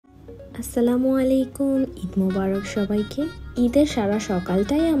আসসালামু আলাইকুম, ঈদ মোবারক সবাইকে। ঈদের সারা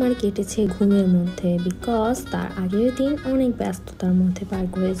সকালটাই আমার কেটেছে ঘুমের মধ্যে, বিকজ তার আগের দিন অনেক ব্যস্ততার মধ্যে পার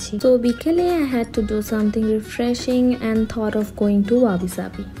করেছি। তো বিকেলে I had to do something refreshing and thought of going to Wabi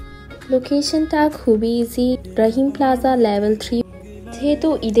Sabi. লোকেশনটা খুবই ইজি, রহিম প্লাজা লেভেল 3। যেহেতু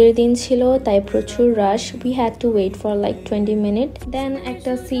ঈদের দিন ছিল তাই প্রচুর রাশ, we had to wait for like 20 minute. দেন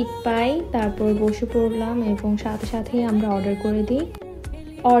একটা সিট পাই, তারপর বসে পড়লাম এবং সাথে সাথে আমরা অর্ডার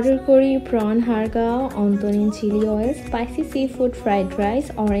করি prawn harga, wonthon in chili oil, spicy seafood fried rice,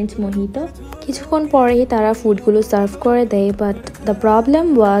 orange mojito। কিছুক্ষণ পরেই তারা ফুডগুলো সার্ভ করে দেয়, but the problem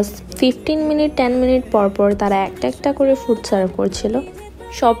was 15 minute 10 minute পর তারা একটা একটা করে ফুড সার্ভ করছিল।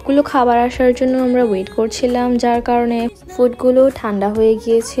 সবগুলো খাবার আসার জন্য আমরা ওয়েট করছিলাম, যার কারণে ফুডগুলো ঠান্ডা হয়ে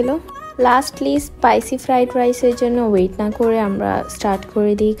গিয়েছিল। লাস্টলি স্পাইসি ফ্রাইড রাইসের জন্য ওয়েট না করে আমরা স্টার্ট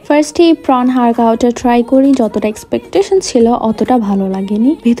করে দিই। ফার্স্টে prawn harga ট্রাই করি, যতটা এক্সপেকটেশন ছিল অতটা ভালো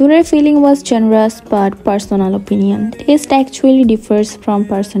লাগেনি। ভেতরের feeling was generous but personal opinion, test actually differs from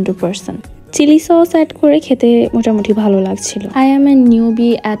person to person. Chilli sauce add করে খেতে মোটামুটি ভালো লাগছিল। I am A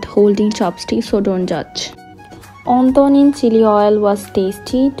newbie at holding chopstick, so don't জাজ। Wonthon in chili oil was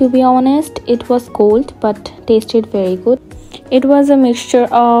tasty. To be honest, it was cold but tasted very good. It was a mixture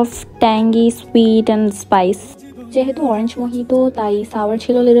of tangy, sweet and spice. যেহেতু orange mojito তাই sour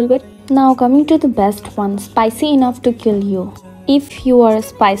ছিল little bit. Now coming to the best one, spicy enough to kill you. If you are a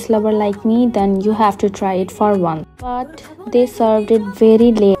spice lover like me, then you have to try it for once. But they served it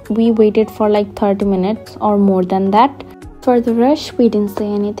very late. We waited for like 30 minutes or more than that. For the rush, we didn't say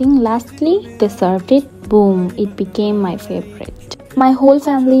anything. Lastly, they served it. Boom, it became my favorite. My whole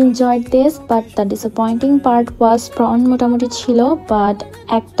family enjoyed this, but the disappointing part was prawn মোটামুটি ছিল, but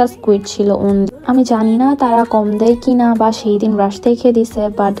একটা squid ছিল only. আমি জানি না তারা কম দেয় কিনা বা সেই দিন রাশ দেখে দিছে,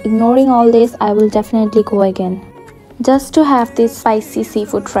 but ignoring all this, I will definitely go again just to have this spicy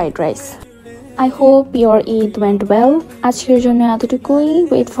seafood fried rice. I hope your Eid went well. আজকের জন্য এতটুকুই।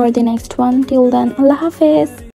 Wait for the next one. Till then, Allah Hafiz.